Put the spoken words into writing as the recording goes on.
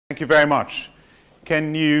Thank you very much.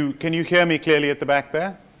 Can you hear me clearly at the back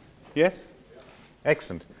there? Yes?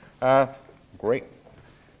 Excellent. Great.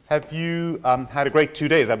 Have you had a great 2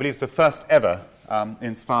 days? I believe it's the first ever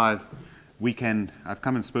Inspires weekend. I've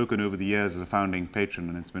come and spoken over the years as a founding patron,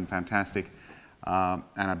 and it's been fantastic. And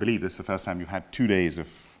I believe this is the first time you've had 2 days of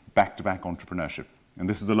back-to-back entrepreneurship. And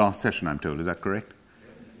this is the last session, I'm told. Is that correct?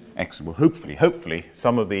 Excellent. Well, hopefully,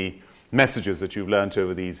 some of the messages that you've learned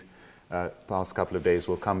over these past couple of days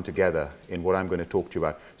will come together in what I'm going to talk to you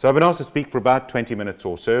about. So I've been asked to speak for about 20 minutes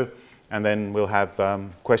or so, and then we'll have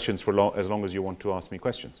questions for as long as you want to ask me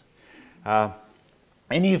questions.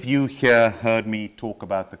 Any of you here heard me talk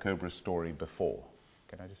about the Cobra story before?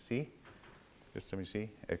 Can I just see? Just let me see.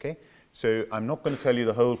 Okay. So I'm not going to tell you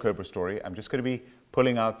the whole Cobra story. I'm just going to be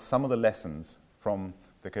pulling out some of the lessons from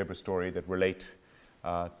the Cobra story that relate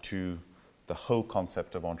to the whole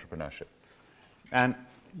concept of entrepreneurship. And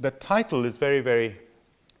the title is very, very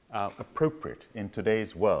appropriate in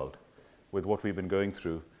today's world with what we've been going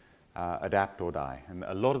through, adapt or die. And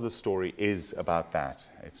a lot of the story is about that.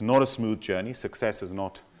 It's not a smooth journey. Success is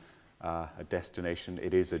not a destination.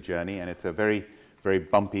 It is a journey, and it's a very, very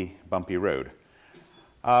bumpy road.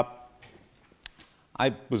 I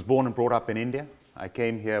was born and brought up in India. I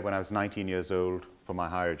came here when I was 19 years old for my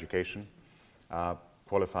higher education,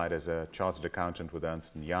 qualified as a chartered accountant with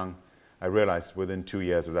Ernst & Young. I realized within 2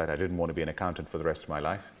 years of that I didn't want to be an accountant for the rest of my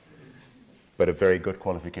life, but a very good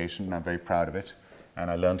qualification, and I'm very proud of it,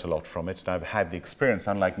 and I learned a lot from it. And I've had the experience,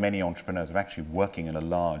 unlike many entrepreneurs, of actually working in a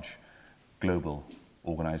large global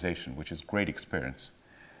organization, which is great experience,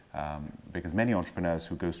 because many entrepreneurs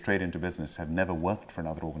who go straight into business have never worked for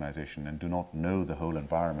another organization and do not know the whole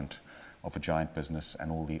environment of a giant business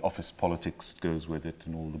and all the office politics that goes with it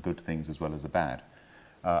and all the good things as well as the bad.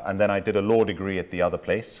 And then I did a law degree at the other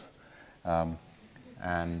place. By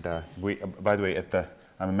the way,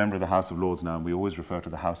 I'm a member of the House of Lords now, and we always refer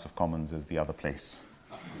to the House of Commons as the other place.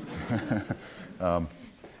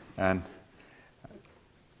 And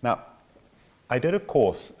now, I did a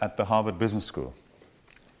course at the Harvard Business School,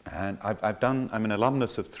 and I'm an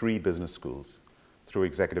alumnus of 3 business schools through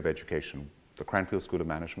executive education: the Cranfield School of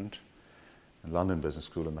Management, the London Business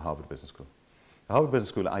School, and the Harvard Business School. The Harvard Business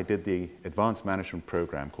School, I did the advanced management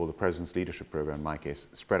program called the President's Leadership Program, in my case,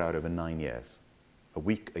 spread out over 9 years. A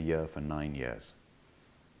week, a year for 9 years.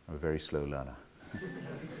 I'm a very slow learner.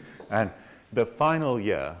 And the final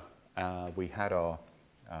year, we had our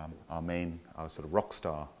sort of rock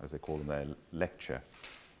star, as they call them there, lecture,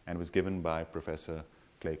 and it was given by Professor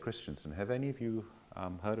Clay Christensen. Have any of you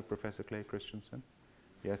heard of Professor Clay Christensen?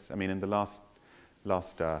 Yes? I mean, in the last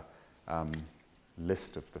list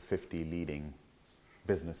of the 50 leading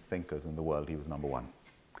business thinkers in the world, he was number 1.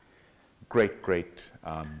 Great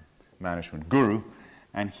management guru.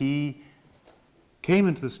 And he came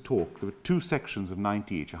into this talk. There were 2 sections of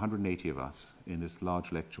 90 each, 180 of us in this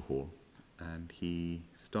large lecture hall. And he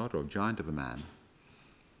started off, giant of a man,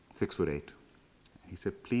 6'8". He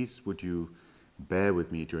said, "Please, would you bear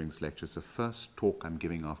with me during this lecture? It's the first talk I'm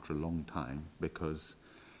giving after a long time because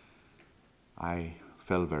I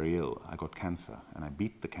fell very ill. I got cancer, and I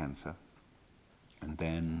beat the cancer. And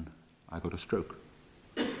then I got a stroke.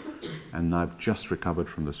 And I've just recovered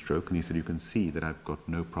from the stroke." And he said, "You can see that I've got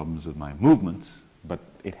no problems with my movements, but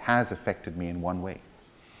it has affected me in one way."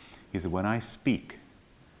 He said, "When I speak,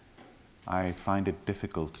 I find it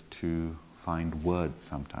difficult to find words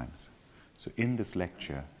sometimes. So in this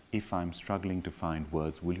lecture, if I'm struggling to find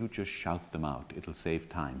words, will you just shout them out? It'll save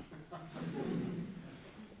time."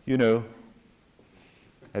 You know,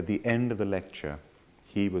 at the end of the lecture,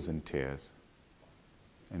 he was in tears,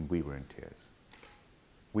 and we were in tears.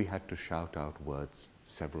 We had to shout out words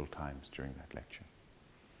several times during that lecture.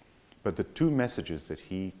 But the 2 messages that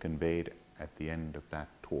he conveyed at the end of that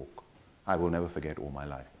talk, I will never forget all my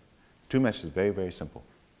life. 2 messages, very, very simple.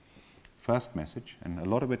 First message, and a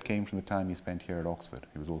lot of it came from the time he spent here at Oxford.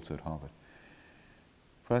 He was also at Harvard.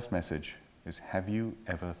 First message is, have you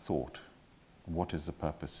ever thought, what is the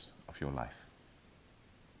purpose of your life?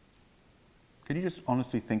 Can you just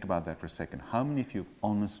honestly think about that for a second? How many of you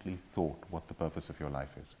honestly thought what the purpose of your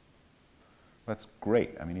life is? That's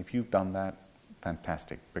great. I mean, if you've done that,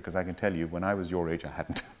 fantastic. Because I can tell you, when I was your age, I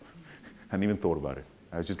hadn't even thought about it.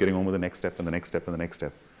 I was just getting on with the next step and the next step and the next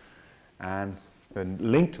step. And then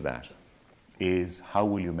linked to that is, how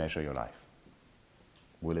will you measure your life?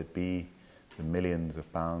 Will it be the millions of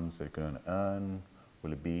pounds that you're going to earn?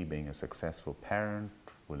 Will it be being a successful parent?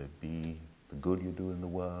 Will it be the good you do in the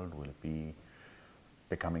world? Will it be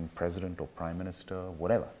becoming president or prime minister?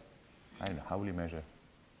 Whatever. I don't know. How will you measure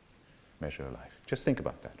your life? Just think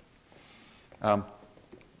about that.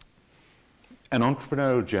 an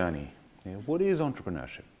entrepreneurial journey. You know, what is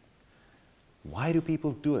entrepreneurship? Why do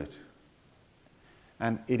people do it?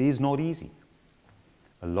 And it is not easy.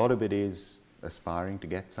 A lot of it is aspiring to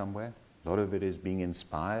get somewhere. A lot of it is being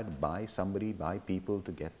inspired by somebody, by people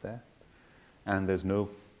to get there. And there's no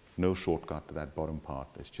shortcut to that bottom part.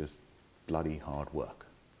 It's just bloody hard work.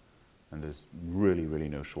 And there's really, really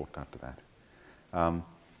no shortcut to that.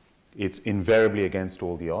 It's invariably against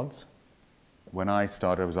all the odds. When I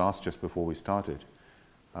started, I was asked just before we started,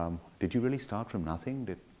 did you really start from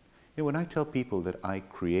nothing? When I tell people that I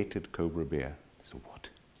created Cobra beer, they say, what?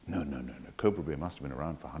 No. Cobra beer must have been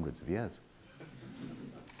around for hundreds of years.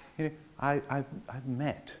 I've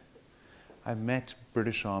met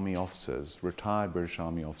British Army officers, retired British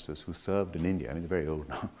Army officers who served in India. I mean, they're very old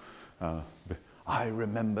now. I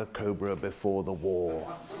remember Cobra before the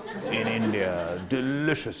war in India.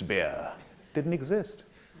 Delicious beer. Didn't exist.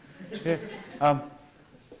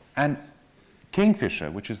 And Kingfisher,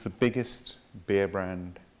 which is the biggest beer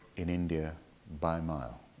brand in India by a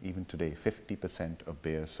mile, even today, 50% of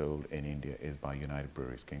beer sold in India is by United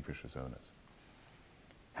Breweries, Kingfisher's owners,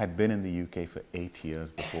 had been in the UK for 8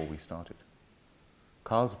 years before we started.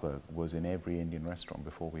 Carlsberg was in every Indian restaurant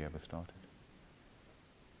before we ever started.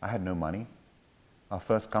 I had no money. Our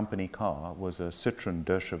first company car was a Citroën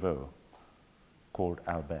de Chevaux called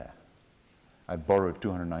Albert. I borrowed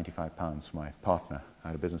 £295 from my partner. I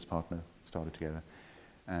had a business partner, started together,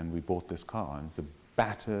 and we bought this car. And it's a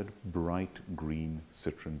battered, bright green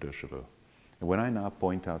Citroën de Chevaux. And when I now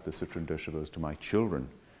point out the Citroën de Chevaux to my children,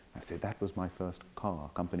 I say, that was my first car,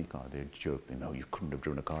 company car. They joke, they know, you couldn't have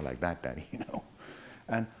driven a car like that, Daddy, you know.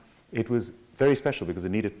 And it was very special because it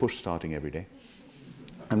needed push starting every day.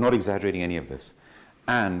 I'm not exaggerating any of this.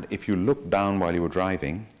 And if you looked down while you were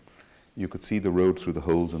driving, you could see the road through the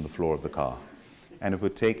holes in the floor of the car. And it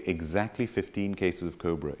would take exactly 15 cases of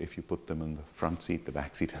Cobra if you put them in the front seat, the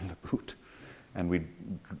back seat, and the boot. And we'd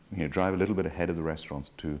drive a little bit ahead of the restaurants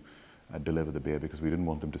to deliver the beer because we didn't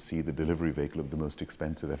want them to see the delivery vehicle of the most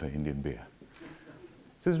expensive ever Indian beer.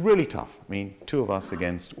 So it's really tough. I mean, two of us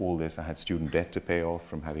against all this. I had student debt to pay off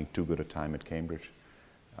from having too good a time at Cambridge.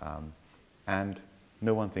 And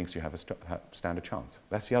no one thinks you have a stand a chance.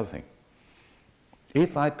 That's the other thing.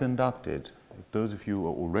 If those of you who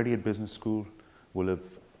are already at business school will have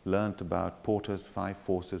learnt about Porter's 5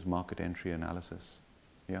 forces market entry analysis.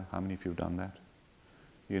 Yeah, how many of you have done that?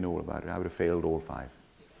 You know all about it. I would have failed all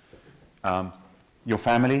 5. Your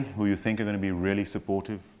family, who you think are going to be really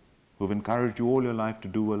supportive, who've encouraged you all your life to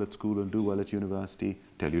do well at school and do well at university,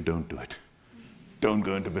 tell you don't do it. Don't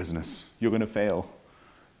go into business. You're going to fail.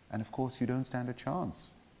 And of course, you don't stand a chance.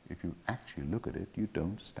 If you actually look at it, you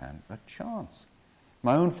don't stand a chance.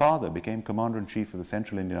 My own father became Commander-in-Chief of the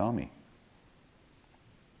Central Indian Army.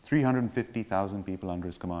 350,000 people under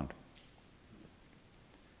his command.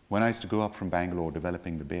 When I used to go up from Bangalore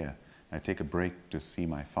developing the beer, I'd take a break to see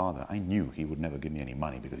my father. I knew he would never give me any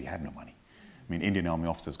money because he had no money. I mean, Indian Army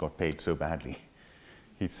officers got paid so badly.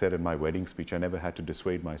 He said in my wedding speech, I never had to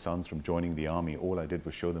dissuade my sons from joining the army. All I did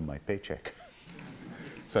was show them my paycheck.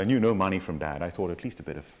 So I knew no money from Dad. I thought at least a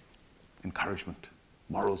bit of encouragement,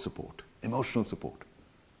 moral support, emotional support.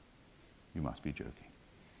 You must be joking.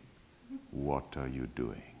 What are you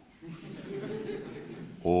doing?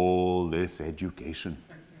 All this education.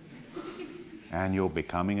 And you're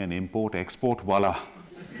becoming an import-export walla.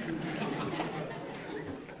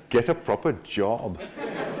 Get a proper job.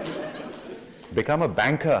 Become a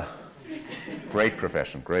banker. Great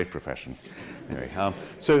profession, great profession. Anyway,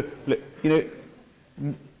 so, look,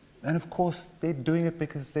 and of course, they're doing it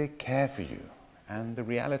because they care for you. And the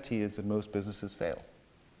reality is that most businesses fail.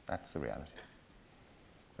 That's the reality.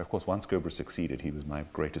 Of course, once Cobra succeeded, he was my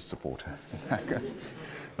greatest supporter.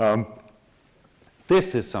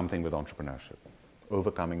 This is something with entrepreneurship,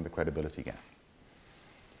 overcoming the credibility gap.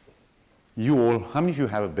 You all, how many of you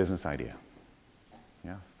have a business idea?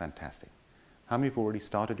 Yeah, fantastic. How many have already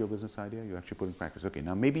started your business idea? You actually put in practice. Okay,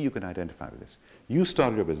 now maybe you can identify with this. You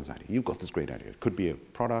started your business idea. You've got this great idea. It could be a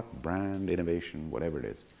product, brand, innovation, whatever it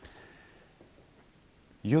is.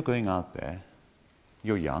 You're going out there.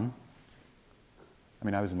 You're young. I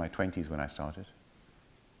mean, I was in my 20s when I started.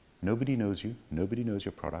 Nobody knows you. Nobody knows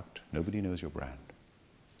your product. Nobody knows your brand.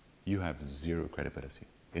 You have zero credibility.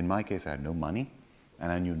 In my case, I had no money,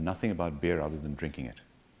 and I knew nothing about beer other than drinking it.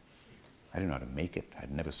 I didn't know how to make it.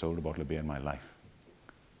 I'd never sold a bottle of beer in my life.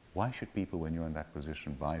 Why should people, when you're in that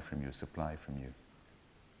position, buy from you, supply from you,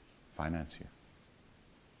 finance you?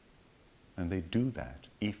 And they do that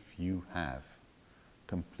if you have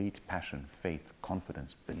complete passion, faith,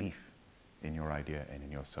 confidence, belief in your idea and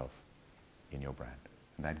in yourself, in your brand.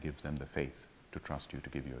 And that gives them the faith to trust you, to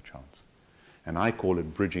give you a chance. And I call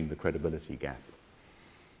it bridging the credibility gap.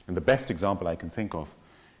 And the best example I can think of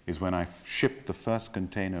is when I shipped the first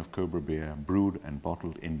container of Cobra beer brewed and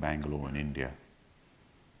bottled in Bangalore in India.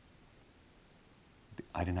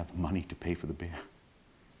 I didn't have the money to pay for the beer.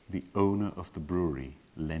 The owner of the brewery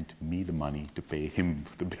lent me the money to pay him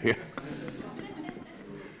for the beer.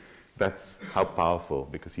 That's how powerful,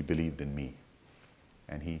 because he believed in me.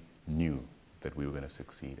 And he knew that we were going to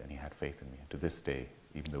succeed, and he had faith in me. And to this day,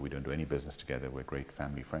 even though we don't do any business together, we're great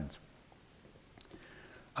family friends.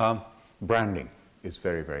 Branding is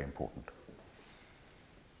very, very important.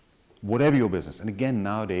 Whatever your business, and again,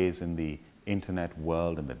 nowadays in the internet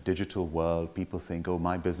world and the digital world, people think, oh,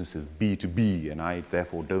 my business is B2B, and I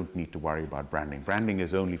therefore don't need to worry about branding. Branding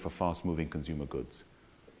is only for fast-moving consumer goods.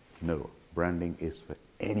 No, branding is for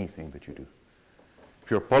anything that you do. If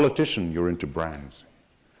you're a politician, you're into brands.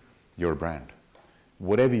 You're a brand.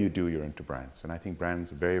 Whatever you do, you're into brands. And I think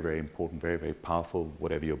brands are very, very important, very, very powerful,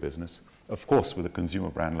 whatever your business. Of course, with a consumer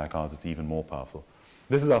brand like ours, it's even more powerful.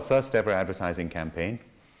 This is our first ever advertising campaign,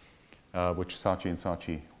 which Saatchi &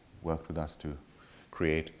 Saatchi worked with us to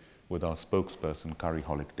create with our spokesperson,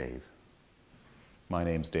 Curryholic Dave. My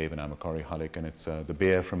name's Dave, and I'm a curryholic, and it's the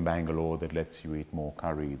beer from Bangalore that lets you eat more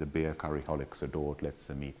curry. The beer curryholics adore, it lets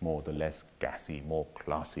them eat more. The less gassy, more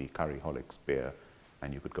classy curryholics beer,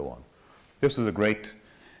 and you could go on. This was a great,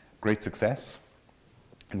 great success,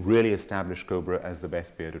 and really established Cobra as the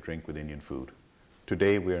best beer to drink with Indian food.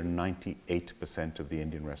 Today, we're 98% of the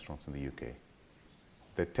Indian restaurants in the UK.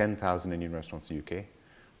 There are 10,000 Indian restaurants in the UK,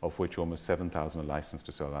 of which almost 7,000 are licensed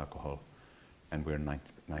to sell alcohol, and we're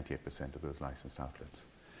 98% of those licensed outlets.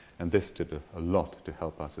 And this did a lot to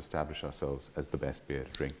help us establish ourselves as the best beer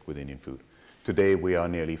to drink with Indian food. Today, we are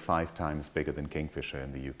nearly 5 times bigger than Kingfisher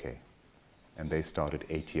in the UK, and they started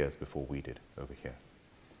 8 years before we did over here.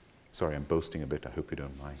 Sorry, I'm boasting a bit. I hope you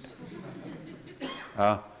don't mind.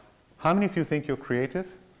 How many of you think you're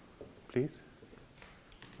creative? Please.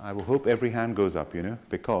 I will hope every hand goes up, you know,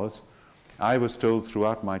 because I was told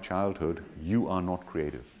throughout my childhood, you are not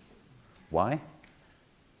creative. Why?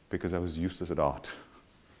 Because I was useless at art.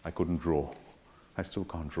 I couldn't draw. I still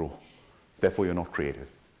can't draw. Therefore, you're not creative.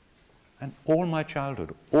 And all my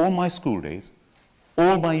childhood, all my school days,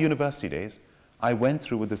 all my university days, I went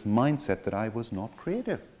through with this mindset that I was not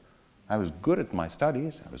creative. I was good at my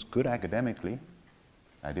studies. I was good academically.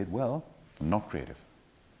 I did well. I'm not creative.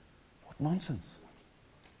 What nonsense.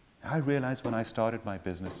 I realized when I started my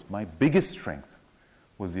business, my biggest strength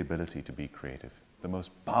was the ability to be creative. The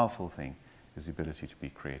most powerful thing is the ability to be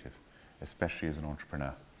creative, especially as an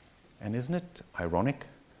entrepreneur. And isn't it ironic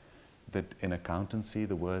that in accountancy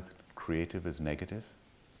the word creative is negative?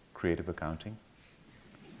 Creative accounting.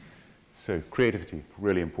 So creativity,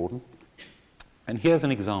 really important. And here's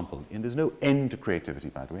an example. And there's no end to creativity,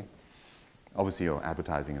 by the way. Obviously your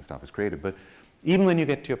advertising and stuff is creative, but even when you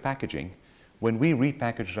get to your packaging, when we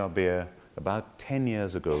repackaged our beer about 10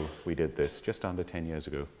 years ago, we did this, just under 10 years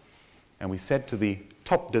ago, and we said to the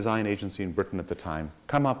top design agency in Britain at the time,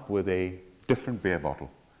 come up with a different beer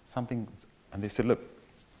bottle, something, and they said, look,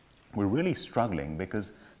 we're really struggling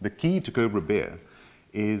because the key to Cobra beer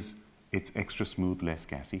is its extra smooth, less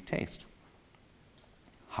gassy taste.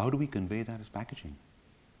 How do we convey that as packaging?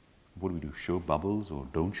 What do we do, show bubbles or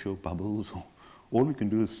don't show bubbles? All we can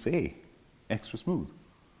do is say extra smooth.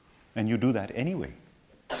 And you do that anyway.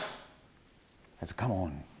 I said, come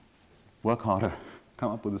on, work harder,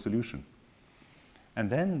 come up with a solution. And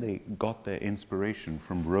then they got their inspiration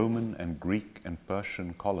from Roman and Greek and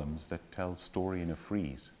Persian columns that tell story in a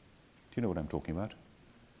frieze. Do you know what I'm talking about?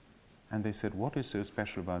 And they said, what is so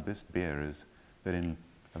special about this beer is that in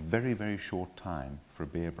a very, very short time for a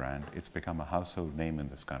beer brand, it's become a household name in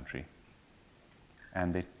this country.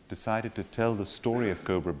 And they decided to tell the story of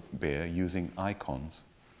Cobra beer using icons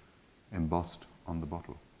embossed on the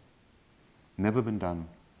bottle. Never been done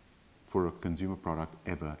for a consumer product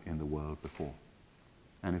ever in the world before.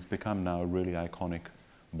 And it's become now a really iconic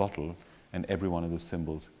bottle, and every one of those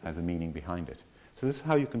symbols has a meaning behind it. So this is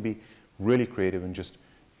how you can be really creative and just,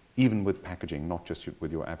 even with packaging, not just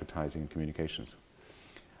with your advertising and communications.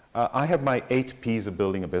 I have my 8 Ps of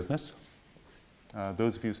building a business.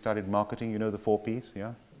 Those of you who studied marketing, you know the 4 Ps,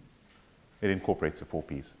 yeah? It incorporates the 4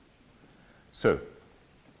 Ps. So,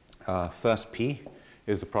 first P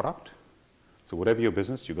is the product. So whatever your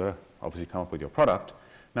business, you've got to obviously come up with your product.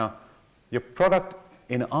 Now, your product,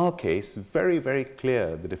 in our case, very, very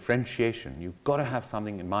clear, the differentiation. You've got to have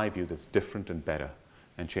something, in my view, that's different and better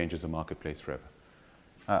and changes the marketplace forever.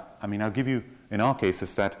 I mean, I'll give you, in our case,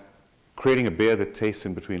 is that creating a beer that tastes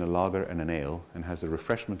in between a lager and an ale and has the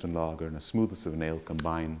refreshment in lager and the smoothness of an ale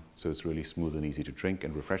combined, so it's really smooth and easy to drink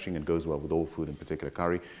and refreshing and goes well with all food, in particular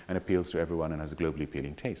curry, and appeals to everyone and has a globally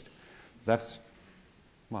appealing taste. That's,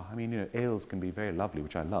 well, I mean, you know, ales can be very lovely,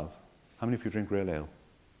 which I love. How many of you drink real ale?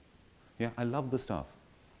 Yeah, I love the stuff.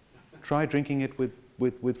 Try drinking it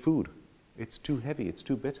with food. It's too heavy, it's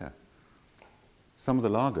too bitter. Some of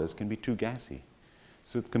the lagers can be too gassy.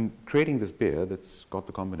 So creating this beer that's got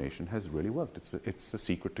the combination has really worked. It's the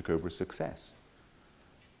secret to Cobra's success.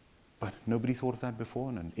 But nobody thought of that before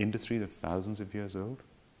in an industry that's thousands of years old.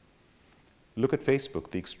 Look at Facebook,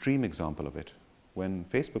 the extreme example of it. When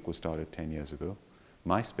Facebook was started 10 years ago,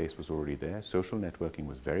 MySpace was already there, social networking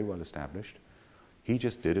was very well established. He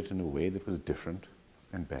just did it in a way that was different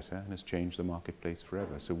and better and has changed the marketplace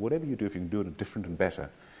forever. So whatever you do, if you can do it different and better,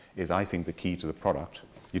 is, I think, the key to the product.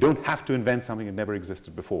 You don't have to invent something that never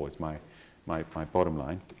existed before, is my bottom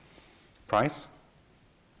line. Price,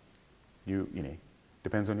 you know,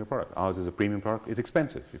 depends on your product. Ours is a premium product. It's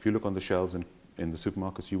expensive. If you look on the shelves in the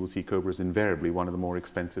supermarkets, you will see Cobra is invariably one of the more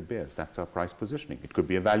expensive beers. That's our price positioning. It could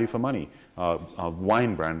be a value for money. Our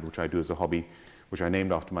wine brand, which I do as a hobby, which I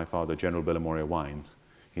named after my father, General Bilimoria Wines.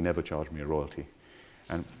 He never charged me a royalty.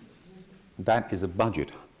 And that is a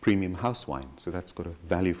budget premium house wine. So that's got a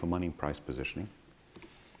value for money price positioning.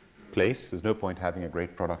 Place, there's no point having a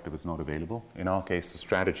great product if it's not available. In our case, the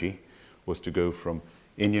strategy was to go from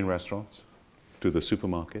Indian restaurants to the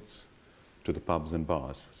supermarkets to the pubs and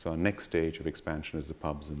bars. So our next stage of expansion is the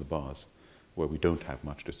pubs and the bars, where we don't have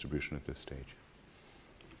much distribution at this stage.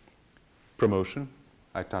 Promotion,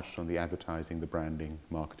 I touched on the advertising, the branding,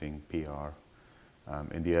 marketing, PR.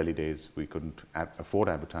 In the early days, we couldn't afford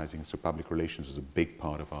advertising, so public relations was a big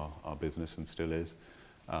part of our business and still is.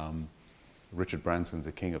 Richard Branson's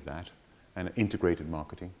the king of that, and integrated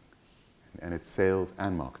marketing, and it's sales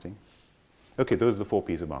and marketing. Okay, those are the 4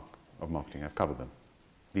 P's of marketing. I've covered them.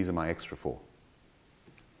 These are my extra 4.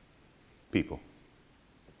 People.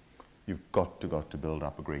 You've got to build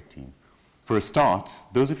up a great team. For a start,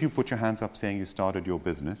 those of you put your hands up saying you started your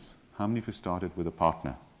business, how many of you started with a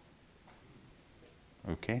partner?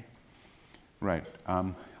 Okay, right.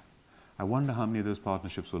 I wonder how many of those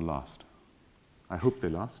partnerships will last. I hope they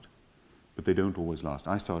last, but they don't always last.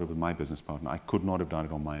 I started with my business partner. I could not have done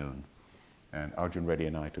it on my own. And Arjun Reddy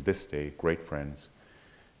and I, to this day, great friends.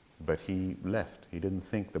 But he left. He didn't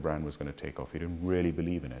think the brand was going to take off. He didn't really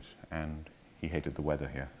believe in it. And he hated the weather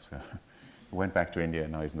here. So he went back to India,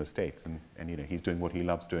 and now he's in the States. And you know, he's doing what he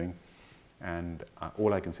loves doing. And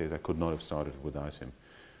all I can say is I could not have started without him.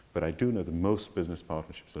 But I do know that most business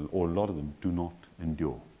partnerships, or a lot of them, do not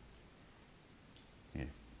endure. Yeah.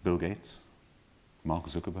 Bill Gates, Mark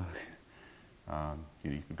Zuckerberg, you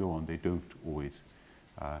know, you could go on, they don't always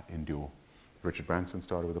endure. Richard Branson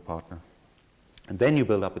started with a partner. And then you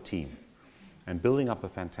build up a team. And building up a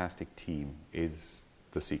fantastic team is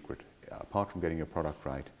the secret. Apart from getting your product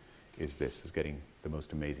right, is getting the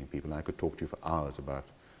most amazing people. And I could talk to you for hours about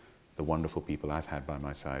the wonderful people I've had by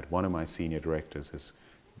my side. One of my senior directors is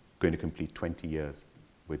going to complete 20 years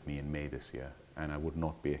with me in May this year, and I would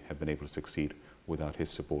not have been able to succeed without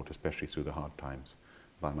his support, especially through the hard times,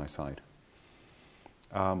 by my side.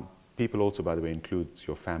 People also, by the way, includes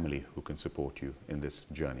your family who can support you in this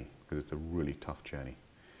journey, because it's a really tough journey.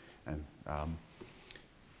 And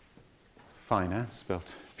finance,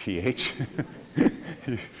 spelled PH,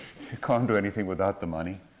 you can't do anything without the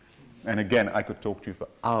money. And again, I could talk to you for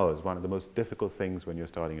hours. One of the most difficult things when you're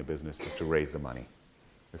starting a business is to raise the money,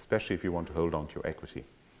 especially if you want to hold on to your equity.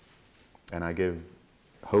 And I give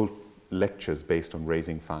whole lectures based on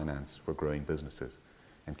raising finance for growing businesses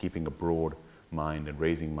and keeping a broad mind and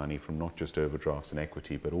raising money from not just overdrafts and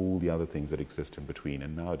equity, but all the other things that exist in between.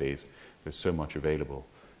 And nowadays, there's so much available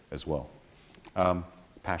as well.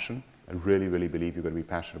 Passion. I really, really believe you've got to be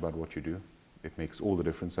passionate about what you do. It makes all the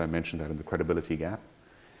difference. I mentioned that in the credibility gap.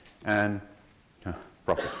 And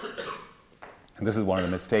profit. And this is one of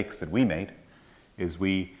the mistakes that we made, is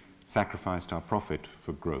we sacrificed our profit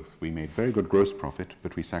for growth. We made very good gross profit,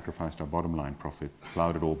 but we sacrificed our bottom line profit,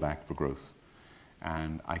 plowed it all back for growth.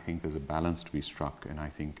 And I think there's a balance to be struck, and I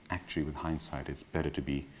think actually with hindsight it's better to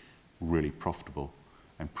be really profitable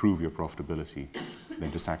and prove your profitability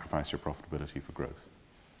than to sacrifice your profitability for growth.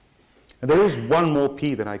 And there is one more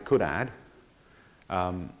P that I could add,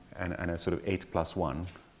 and a sort of 8+1,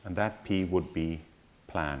 and that P would be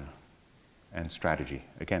plan and strategy.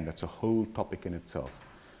 Again, that's a whole topic in itself,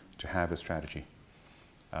 to have a strategy.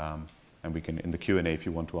 And we can, in the Q&A, if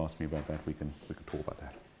you want to ask me about that, we can talk about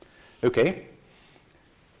that. Okay.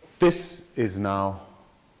 This is now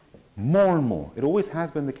more and more, it always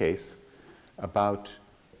has been the case, about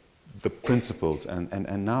the principles,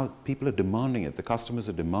 and now people are demanding it, the customers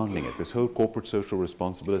are demanding it. This whole corporate social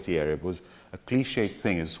responsibility area was a cliched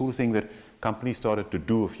thing. It's the sort of thing that companies started to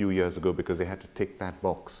do a few years ago because they had to tick that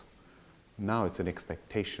box. Now it's an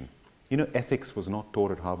expectation. You know, ethics was not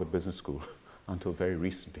taught at Harvard Business School until very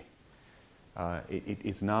recently.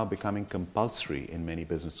 It's now becoming compulsory in many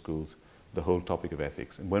business schools, the whole topic of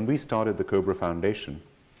ethics. And when we started the Cobra Foundation,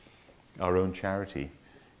 our own charity,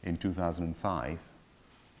 in 2005,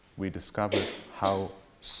 we discovered how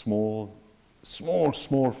small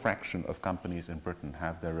fraction of companies in Britain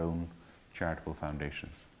have their own charitable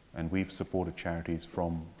foundations. And we've supported charities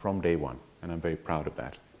from day one, and I'm very proud of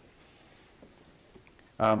that.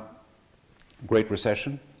 Great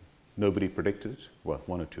Recession, nobody predicted it. Well,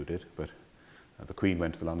 one or two did, but the Queen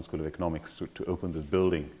went to the London School of Economics to open this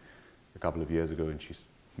building a couple of years ago, and she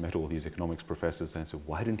met all these economics professors and said,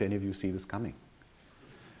 why didn't any of you see this coming?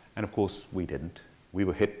 And of course, we didn't. We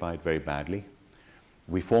were hit by it very badly.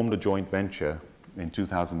 We formed a joint venture in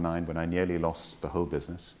 2009 when I nearly lost the whole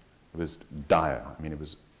business. It was dire. I mean, it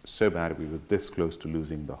was so bad we were this close to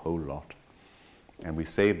losing the whole lot. And we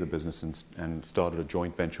saved the business and started a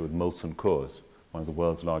joint venture with Molson Coors, one of the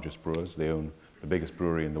world's largest brewers. They own the biggest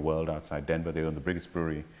brewery in the world outside Denver. They own the biggest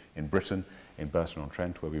brewery in Britain, in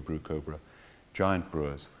Burston-on-Trent, where we brew Cobra. Giant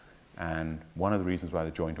brewers. And one of the reasons why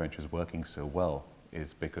the joint venture is working so well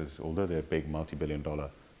is because although they're a big multi-billion-dollar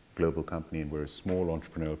global company and we're a small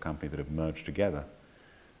entrepreneurial company that have merged together,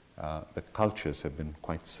 the cultures have been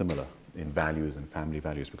quite similar in values and family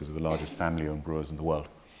values because of the largest family-owned brewers in the world.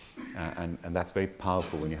 And that's very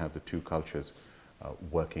powerful when you have the two cultures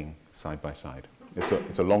working side by side.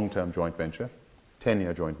 It's a long-term joint venture,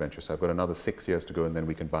 10-year joint venture, so I've got another 6 years to go and then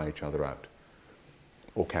we can buy each other out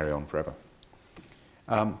or carry on forever.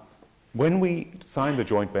 When we signed the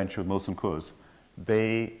joint venture with Molson Coors,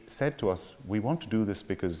 they said to us, we want to do this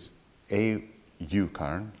because A, you,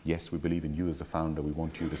 Karan, yes, we believe in you as the founder, we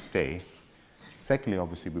want you to stay. Secondly,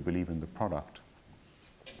 obviously, we believe in the product.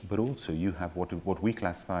 But also, you have what we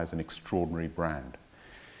classify as an extraordinary brand.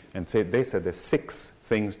 And they said there's 6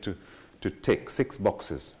 things to tick, 6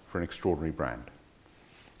 boxes for an extraordinary brand.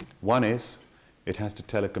 One is, it has to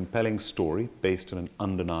tell a compelling story based on an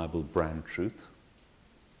undeniable brand truth.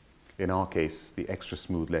 In our case, the extra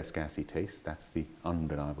smooth, less gassy taste, that's the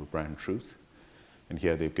undeniable brand truth. And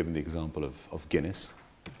here they've given the example of Guinness.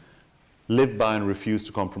 Live by and refuse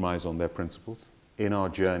to compromise on their principles. In our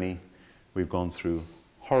journey, we've gone through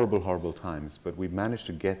horrible, horrible times, but we've managed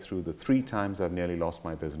to get through the 3 times I've nearly lost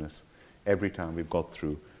my business. Every time we've got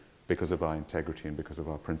through because of our integrity and because of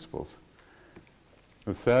our principles.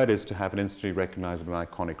 The third is to have an instantly recognizable and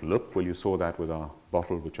iconic look. Well, you saw that with our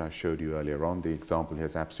bottle, which I showed you earlier on. The example here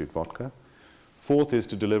is Absolute Vodka. Fourth is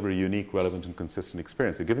to deliver a unique, relevant, and consistent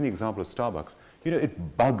experience. So given the example of Starbucks, you know,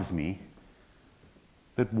 it bugs me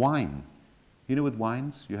that wine, you know, with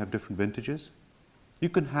wines, you have different vintages. You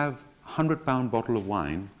can have a 100-pound bottle of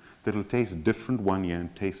wine that will taste different one year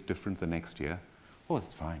and taste different the next year. Oh,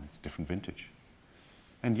 that's fine, it's different vintage.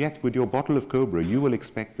 And yet, with your bottle of Cobra, you will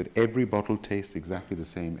expect that every bottle tastes exactly the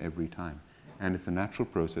same every time. And it's a natural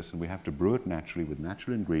process, and we have to brew it naturally with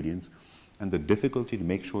natural ingredients. And the difficulty to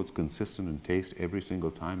make sure it's consistent in taste every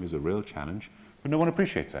single time is a real challenge, but no one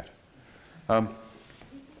appreciates that.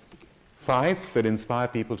 5, that inspire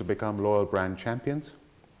people to become loyal brand champions.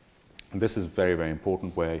 And this is very, very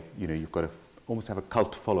important, where you've got to almost have a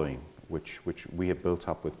cult following, which we have built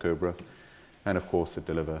up with Cobra, and of course, to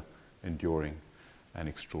deliver enduring and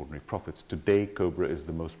extraordinary profits. Today, Cobra is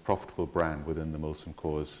the most profitable brand within the Molson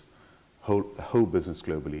Coors whole business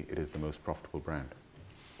globally. It is the most profitable brand.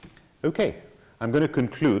 Okay, I'm going to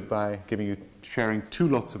conclude by sharing 2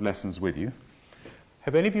 lots of lessons with you.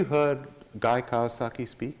 Have any of you heard Guy Kawasaki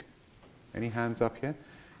speak? Any hands up here?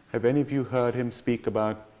 Have any of you heard him speak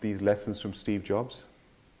about these lessons from Steve Jobs?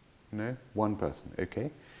 No? 1 person, okay.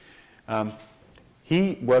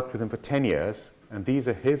 He worked with him for 10 years, and these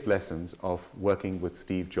are his lessons of working with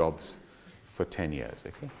Steve Jobs for 10 years,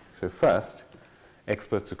 okay? So first,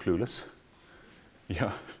 experts are clueless.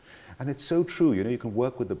 Yeah, and it's so true, you can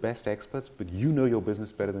work with the best experts, but you know your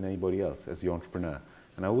business better than anybody else as the entrepreneur.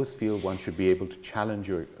 And I always feel one should be able to challenge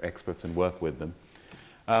your experts and work with them.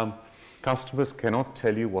 Customers cannot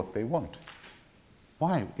tell you what they want.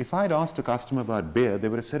 Why? If I'd asked a customer about beer, they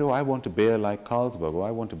would have said, oh, I want a beer like Carlsberg, or I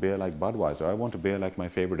want a beer like Budweiser, or I want a beer like my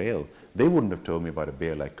favorite ale. They wouldn't have told me about a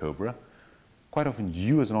beer like Cobra. Quite often,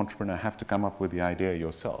 you as an entrepreneur have to come up with the idea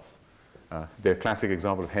yourself. The classic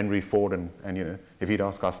example of Henry Ford, and if he'd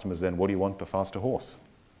ask customers then, what do you want, a faster horse?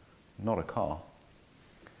 Not a car.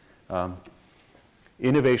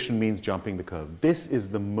 Innovation means jumping the curve. This is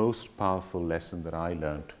the most powerful lesson that I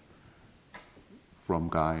learned from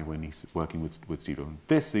Guy when he's working with Steve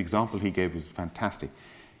Jobs. The example he gave was fantastic.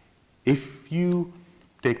 If you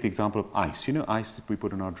take the example of ice, you know ice that we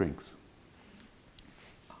put in our drinks.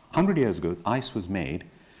 100 years ago, ice was made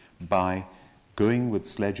by going with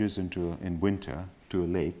sledges in winter to a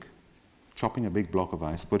lake, chopping a big block of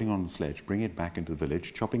ice, putting it on the sledge, bringing it back into the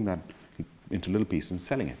village, chopping that into little pieces and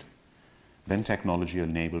selling it. Then technology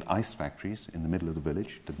enabled ice factories in the middle of the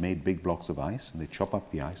village that made big blocks of ice, and they chop up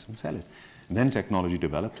the ice and sell it. And then technology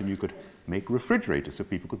developed, and you could make refrigerators so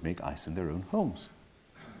people could make ice in their own homes.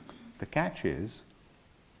 The catch is,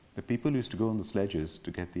 the people who used to go on the sledges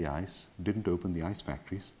to get the ice didn't open the ice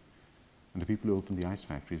factories, and the people who opened the ice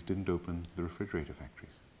factories didn't open the refrigerator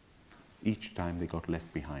factories. Each time they got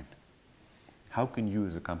left behind. How can you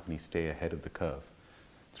as a company stay ahead of the curve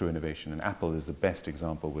through innovation? And Apple is the best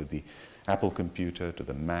example, with the Apple computer to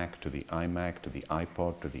the Mac, to the iMac, to the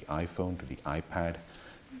iPod, to the iPhone, to the iPad,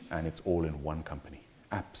 and it's all in one company.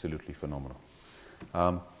 Absolutely phenomenal.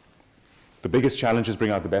 The biggest challenge is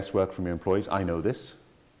bring out the best work from your employees. I know this.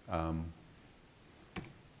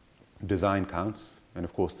 Design counts. And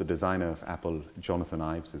of course, the designer of Apple, Jonathan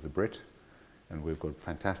Ives, is a Brit, and we've got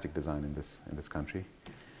fantastic design in this country.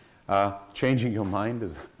 Changing your mind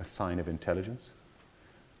is a sign of intelligence.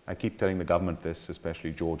 I keep telling the government this,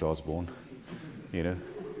 especially George Osborne. You know,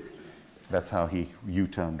 that's how he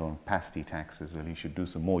U-turned on pasty taxes. Well, he should do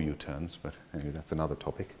some more U-turns, but anyway, that's another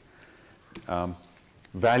topic.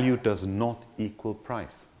 Value does not equal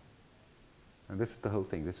price. And this is the whole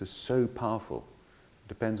thing. This is so powerful. It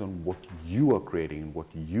depends on what you are creating and what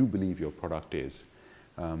you believe your product is.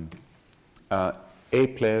 A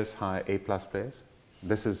players hire A+ players.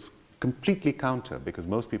 This is completely counter, because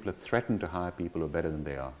most people are threatened to hire people who are better than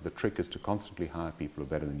they are. The trick is to constantly hire people who are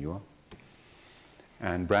better than you are.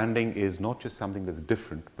 And branding is not just something that's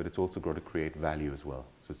different, but it's also got to create value as well.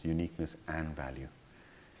 So it's uniqueness and value.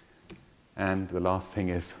 And the last thing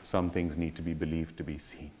is, some things need to be believed to be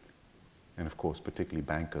seen. And of course, particularly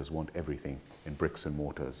bankers want everything in bricks and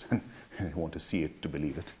mortars. They want to see it to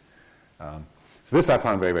believe it. So this I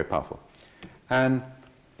found very, very powerful. And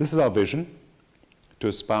this is our vision: to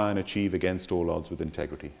aspire and achieve against all odds with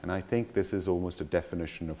integrity. And I think this is almost a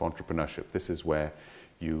definition of entrepreneurship. This is where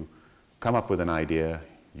you come up with an idea,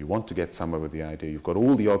 you want to get somewhere with the idea, you've got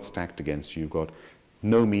all the odds stacked against you, you've got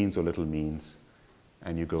no means or little means,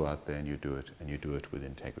 and you go out there and you do it with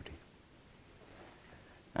integrity.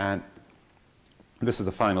 And this is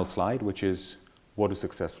the final slide, which is, what do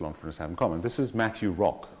successful entrepreneurs have in common? This is Matthew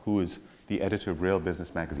Rock, who is the editor of Real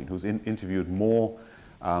Business Magazine, who's interviewed more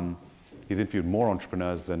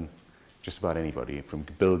entrepreneurs than just about anybody, from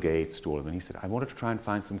Bill Gates to all of them. He said, I wanted to try and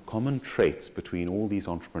find some common traits between all these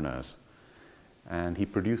entrepreneurs. And he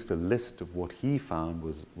produced a list of what he found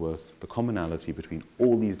was the commonality between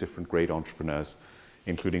all these different great entrepreneurs,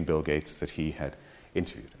 including Bill Gates, that he had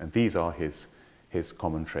interviewed. And these are his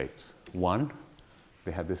common traits. One,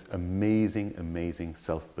 they had this amazing, amazing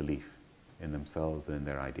self-belief in themselves and in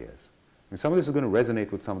their ideas. And some of this is going to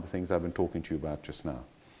resonate with some of the things I've been talking to you about just now.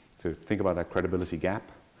 So think about that credibility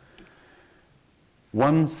gap.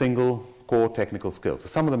 One single core technical skill. So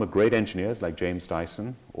some of them are great engineers like James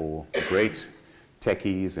Dyson, or great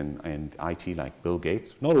techies in IT like Bill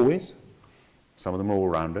Gates. Not always. Some of them are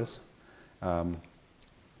all-rounders.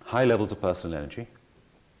 High levels of personal energy.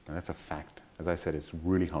 And that's a fact. As I said, it's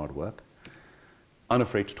really hard work.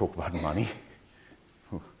 Unafraid to talk about money.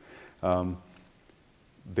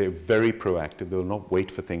 They're very proactive. They will not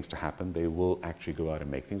wait for things to happen. They will actually go out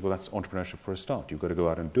and make things. Well, that's entrepreneurship for a start. You've got to go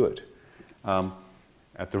out and do it.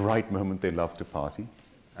 At the right moment, they love to party.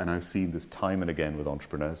 And I've seen this time and again with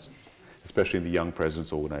entrepreneurs, especially in the Young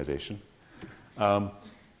Presidents Organization.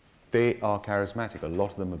 They are charismatic. A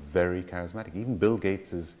lot of them are very charismatic. Even Bill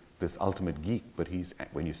Gates is this ultimate geek, but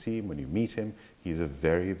when you see him, when you meet him, he's a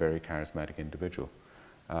very, very charismatic individual.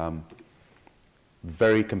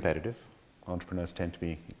 Very competitive. Entrepreneurs tend to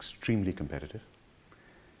be extremely competitive.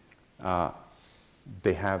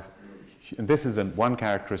 They have, and this is one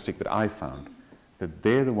characteristic that I found, that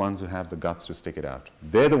they're the ones who have the guts to stick it out.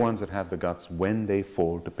 They're the ones that have the guts when they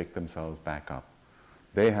fall to pick themselves back up.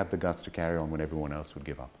 They have the guts to carry on when everyone else would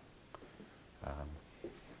give up.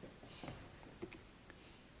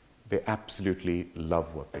 They absolutely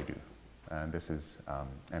love what they do, and this is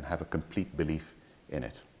and have a complete belief in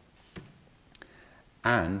it.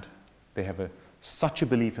 And they have such a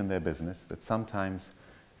belief in their business that sometimes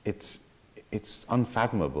it's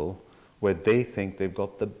unfathomable, where they think they've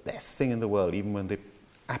got the best thing in the world, even when they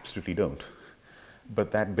absolutely don't.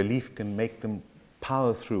 But that belief can make them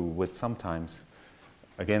power through with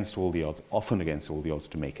against all the odds, often against all the odds,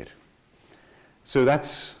 to make it. So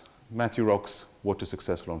that's Matthew Rock's What Do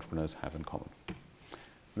Successful Entrepreneurs Have in Common.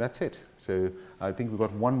 That's it. So I think we've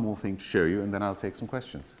got one more thing to show you, and then I'll take some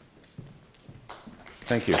questions.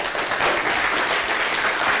 Thank you.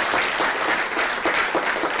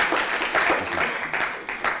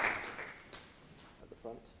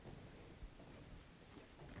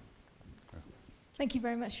 Thank you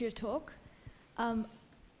very much for your talk.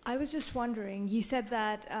 I was just wondering, you said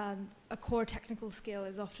that a core technical skill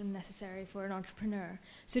is often necessary for an entrepreneur.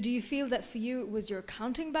 So do you feel that for you it was your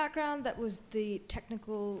accounting background that was the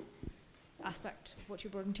technical aspect of what you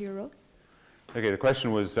brought into your role? Okay, the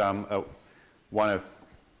question was one of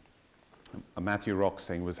Matthew Rock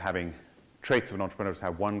saying was having traits of an entrepreneur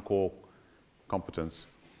have one core competence.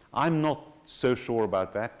 I'm not so sure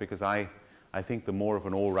about that because I think the more of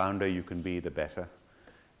an all-rounder you can be, the better.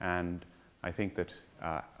 And I think that,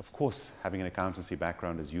 of course, having an accountancy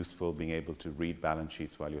background is useful, being able to read balance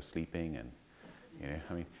sheets while you're sleeping. And, you know,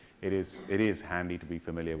 I mean, it is handy to be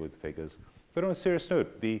familiar with figures. But on a serious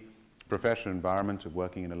note, the professional environment of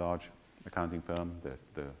working in a large accounting firm,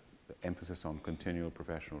 the emphasis on continual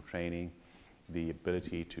professional training, the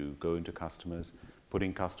ability to go into customers,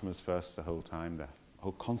 putting customers first the whole time, the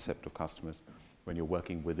whole concept of customers when you're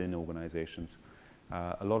working within organizations.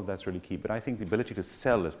 A lot of that's really key. But I think the ability to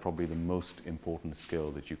sell is probably the most important skill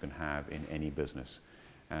that you can have in any business.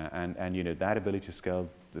 And you know, that ability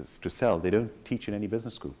to sell, they don't teach in any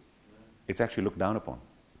business school. It's actually looked down upon.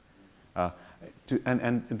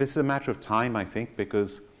 And this is a matter of time, I think,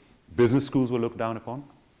 because business schools were looked down upon.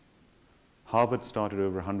 Harvard started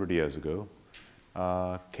over 100 years ago.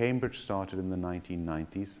 Cambridge started in the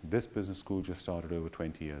 1990s. This business school just started over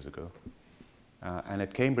 20 years ago. And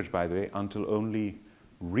at Cambridge, by the way, until only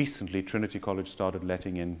recently, Trinity College started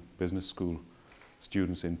letting in business school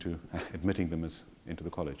students into, admitting them into the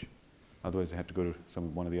college. Otherwise, they had to go to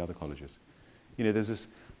one of the other colleges. You know, there's this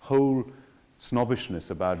whole snobbishness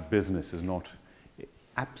about business is not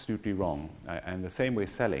absolutely wrong. And the same way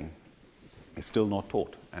selling is still not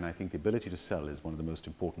taught. And I think the ability to sell is one of the most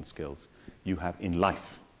important skills you have in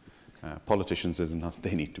life. Politicians,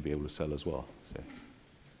 they need to be able to sell as well. So.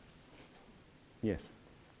 Yes.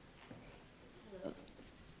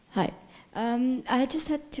 Hi. I just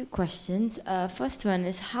had two questions. First one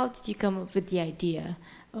is, how did you come up with the idea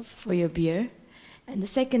for your beer? And the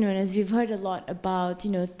second one is, we've heard a lot about, you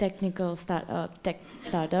know, tech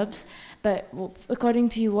startups, but according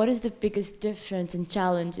to you, what is the biggest difference and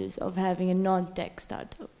challenges of having a non-tech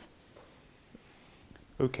startup?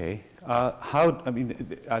 Okay. I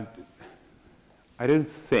don't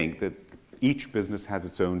think that each business has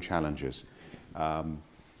its own challenges.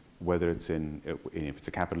 Whether it's if it's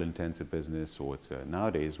a capital-intensive business or it's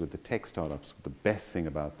nowadays with the tech startups, the best thing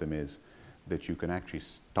about them is that you can actually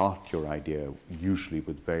start your idea usually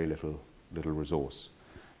with very little resource.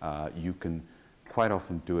 You can quite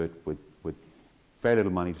often do it with very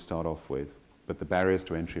little money to start off with, but the barriers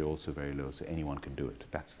to entry are also very low, so anyone can do it.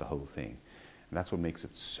 That's the whole thing. And that's what makes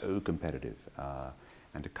it so competitive.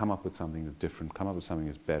 And to come up with something that's different, come up with something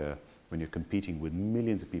that's better, when you're competing with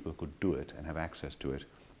millions of people who could do it and have access to it,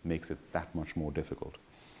 makes it that much more difficult.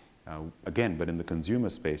 Again, but in the consumer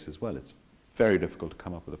space as well, it's very difficult to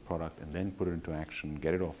come up with a product and then put it into action,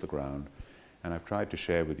 get it off the ground. And I've tried to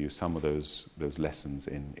share with you some of those lessons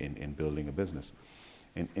in building a business.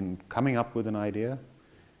 In coming up with an idea,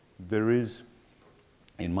 there is,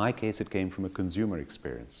 in my case, it came from a consumer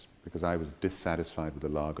experience because I was dissatisfied with the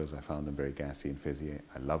lagers. I found them very gassy and fizzy.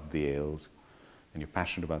 I loved the ales. And you're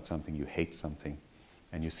passionate about something, you hate something,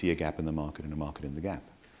 and you see a gap in the market and a market in the gap.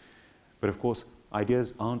 But of course,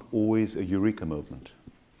 ideas aren't always a eureka moment.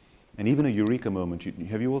 And even a eureka moment,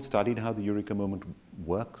 have you all studied how the eureka moment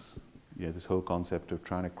works? You know, this whole concept of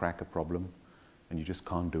trying to crack a problem and you just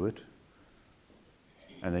can't do it.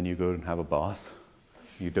 And then you go and have a bath.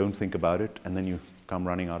 You don't think about it, and then you come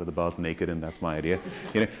running out of the bath naked, and that's my idea.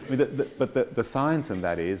 You know, I mean, but the science in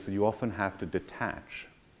that is you often have to detach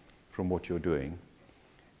from what you're doing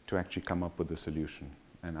to actually come up with a solution.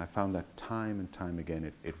 And I found that time and time again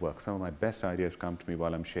it works. Some of my best ideas come to me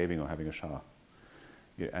while I'm shaving or having a shower.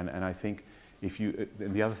 Yeah, and I think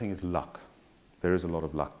and the other thing is luck. There is a lot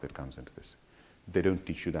of luck that comes into this. They don't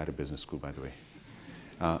teach you that at business school, by the way.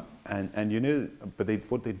 And you know, but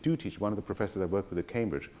what they do teach, one of the professors I worked with at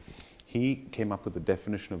Cambridge, he came up with the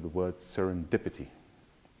definition of the word serendipity.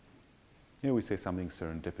 You know, we say something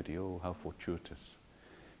serendipity, oh, how fortuitous.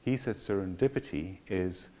 He said serendipity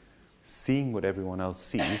is seeing what everyone else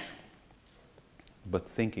sees, but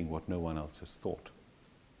thinking what no one else has thought.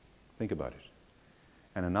 Think about it.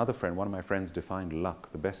 And another friend, one of my friends defined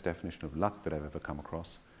luck, the best definition of luck that I've ever come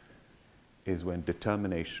across, is when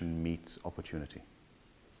determination meets opportunity.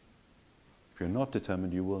 you're not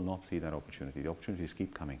determined, you will not see that opportunity. The opportunities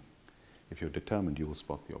keep coming. If you're determined, you will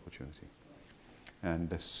spot the opportunity. And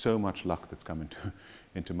there's so much luck that's come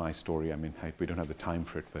into my story. I mean, we don't have the time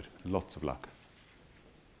for it, but lots of luck.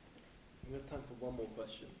 We have time for one more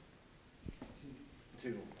question.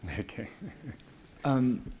 Two. Okay.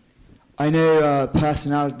 I know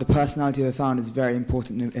the personality of a founder is very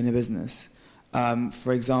important in a business.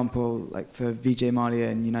 For example, like for Vijay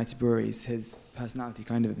Mallya in United Breweries, his personality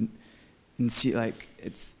kind of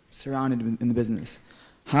it's surrounded in the business.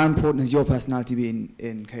 How important has your personality been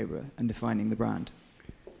in Cobra and defining the brand?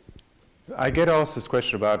 I get asked this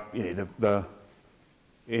question about in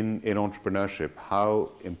entrepreneurship,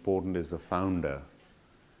 how important is the founder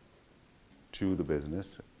to the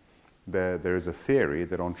business? There is a theory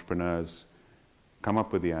that entrepreneurs come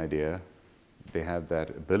up with the idea, they have that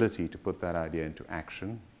ability to put that idea into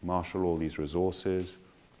action, marshal all these resources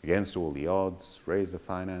against all the odds, raise the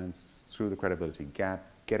finance, through the credibility gap,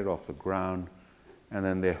 get it off the ground, and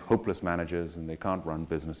then they're hopeless managers and they can't run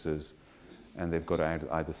businesses, and they've got to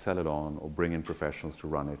either sell it on or bring in professionals to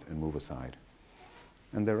run it and move aside.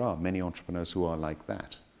 And there are many entrepreneurs who are like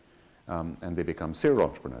that. And they become serial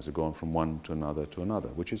entrepreneurs who go on from one to another,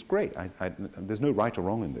 which is great. There's no right or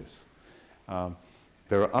wrong in this.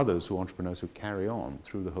 There are others who are entrepreneurs who carry on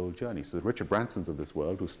through the whole journey. So the Richard Bransons of this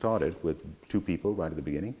world, who started with 2 people right at the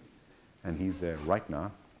beginning, and he's there right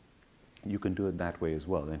now, you can do it that way as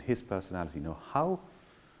well. And his personality. Now, how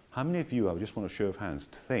many of you, I just want a show of hands,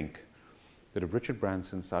 to think that if Richard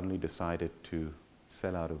Branson suddenly decided to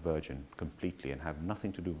sell out of Virgin completely and have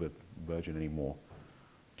nothing to do with Virgin anymore,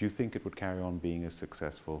 do you think it would carry on being as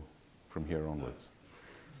successful from here onwards?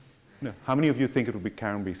 No. How many of you think it would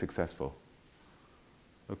carry on being successful?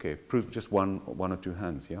 Okay, prove just one or two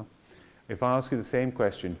hands, yeah? If I ask you the same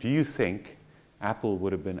question, do you think Apple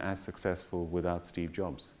would have been as successful without Steve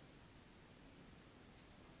Jobs?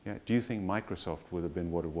 Yeah, do you think Microsoft would have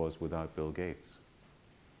been what it was without Bill Gates?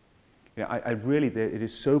 Yeah, I really, it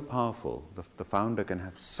is so powerful. The founder can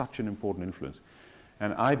have such an important influence.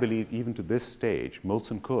 And I believe even to this stage,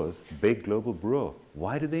 Molson Coors, big global brewer,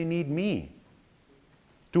 why do they need me?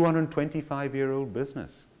 225-year-old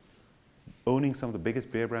business, owning some of the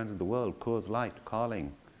biggest beer brands in the world, Coors Light,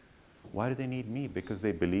 Carling. Why do they need me? Because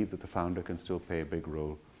they believe that the founder can still play a big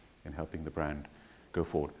role in helping the brand go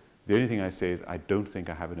forward. The only thing I say is I don't think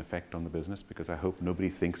I have an effect on the business, because I hope nobody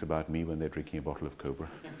thinks about me when they're drinking a bottle of Cobra.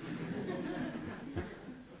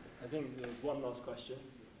 I think there's one last question.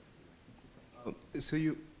 So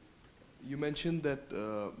you mentioned that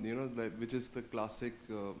which is the classic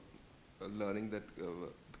learning, that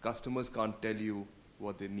the customers can't tell you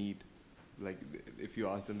what they need. Like if you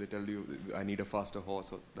ask them, they tell you, I need a faster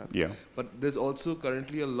horse or that. Yeah. But there's also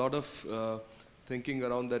currently a lot of thinking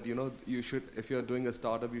around that, you should, if you're doing a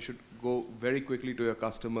startup, you should go very quickly to your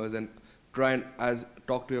customers and try and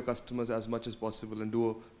talk to your customers as much as possible and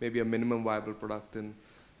do maybe a minimum viable product. And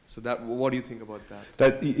so what do you think about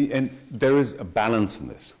that? And there is a balance in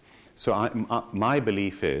this. So my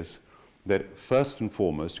belief is that first and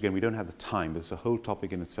foremost, again, we don't have the time, but it's a whole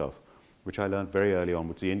topic in itself, which I learned very early on,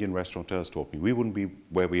 which the Indian restaurateurs taught me. We wouldn't be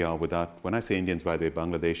where we are without, when I say Indians, by the way,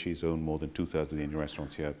 Bangladeshis own more than 2/3 of the Indian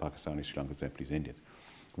restaurants here, Pakistanis, Sri Lankans, Nepalese, Indians.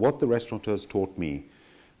 What the restaurateurs taught me,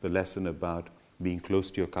 the lesson about being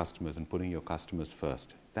close to your customers and putting your customers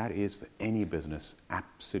first, that is for any business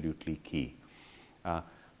absolutely key.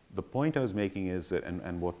 The point I was making is that,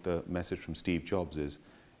 and what the message from Steve Jobs is,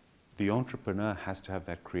 the entrepreneur has to have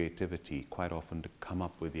that creativity quite often to come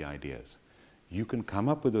up with the ideas. You can come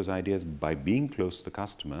up with those ideas by being close to the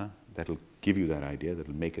customer. That'll give you that idea,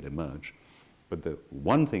 that'll make it emerge. But the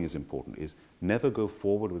one thing is important is never go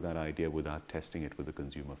forward with that idea without testing it with the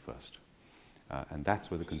consumer first. And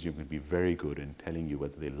that's where the consumer can be very good in telling you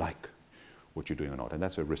whether they like what you're doing or not. And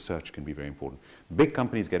that's where research can be very important. Big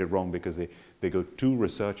companies get it wrong because they go too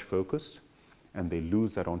research focused and they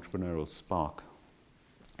lose that entrepreneurial spark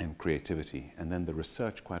and creativity. And then the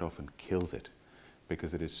research quite often kills it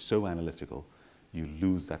because it is so analytical, you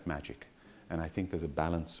lose that magic. And I think there's a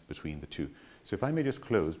balance between the two. So if I may just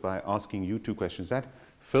close by asking you 2 questions. That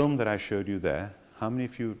film that I showed you there, how many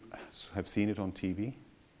of you have seen it on TV?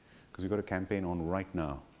 Because we've got a campaign on right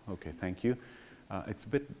now. Okay, thank you. It's a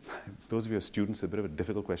bit, those of you who are students, a bit of a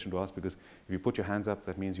difficult question to ask, because if you put your hands up,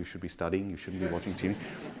 that means you should be studying, you shouldn't be watching TV.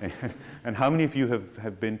 And how many of you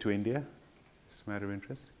have been to India? It's a matter of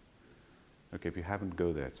interest? Okay, if you haven't,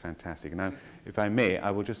 go there. It's fantastic. Now, if I may,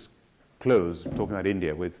 I will just close talking about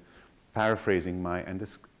India with paraphrasing and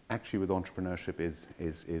this actually with entrepreneurship is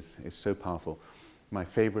so powerful. My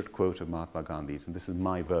favorite quote of Mahatma Gandhi's, and this is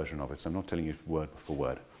my version of it, so I'm not telling you word for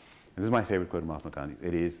word. And this is my favorite quote of Mahatma Gandhi.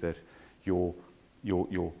 It is that your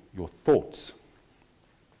thoughts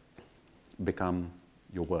become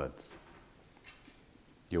your words.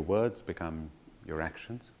 Your words become your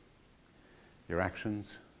actions. Your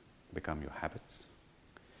actions become your habits.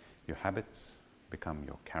 Your habits become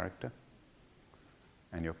your character.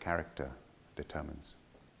 And your character determines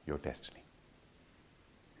your destiny.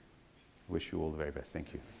 Wish you all the very best.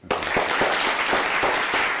 Thank you. Thank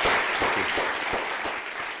you.